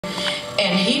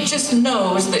he just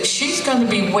knows that she's going to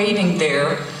be waiting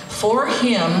there for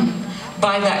him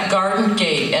by that garden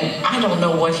gate, and I don't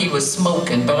know what he was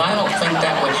smoking, but I don't think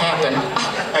that would happen.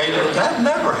 Hey, that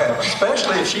never happens,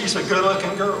 especially if she's a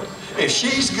good-looking girl. If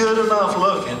she's good enough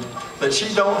looking that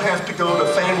she don't have to go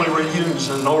to family reunions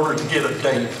in order to get a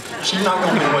date, she's not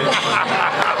going to be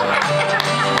waiting.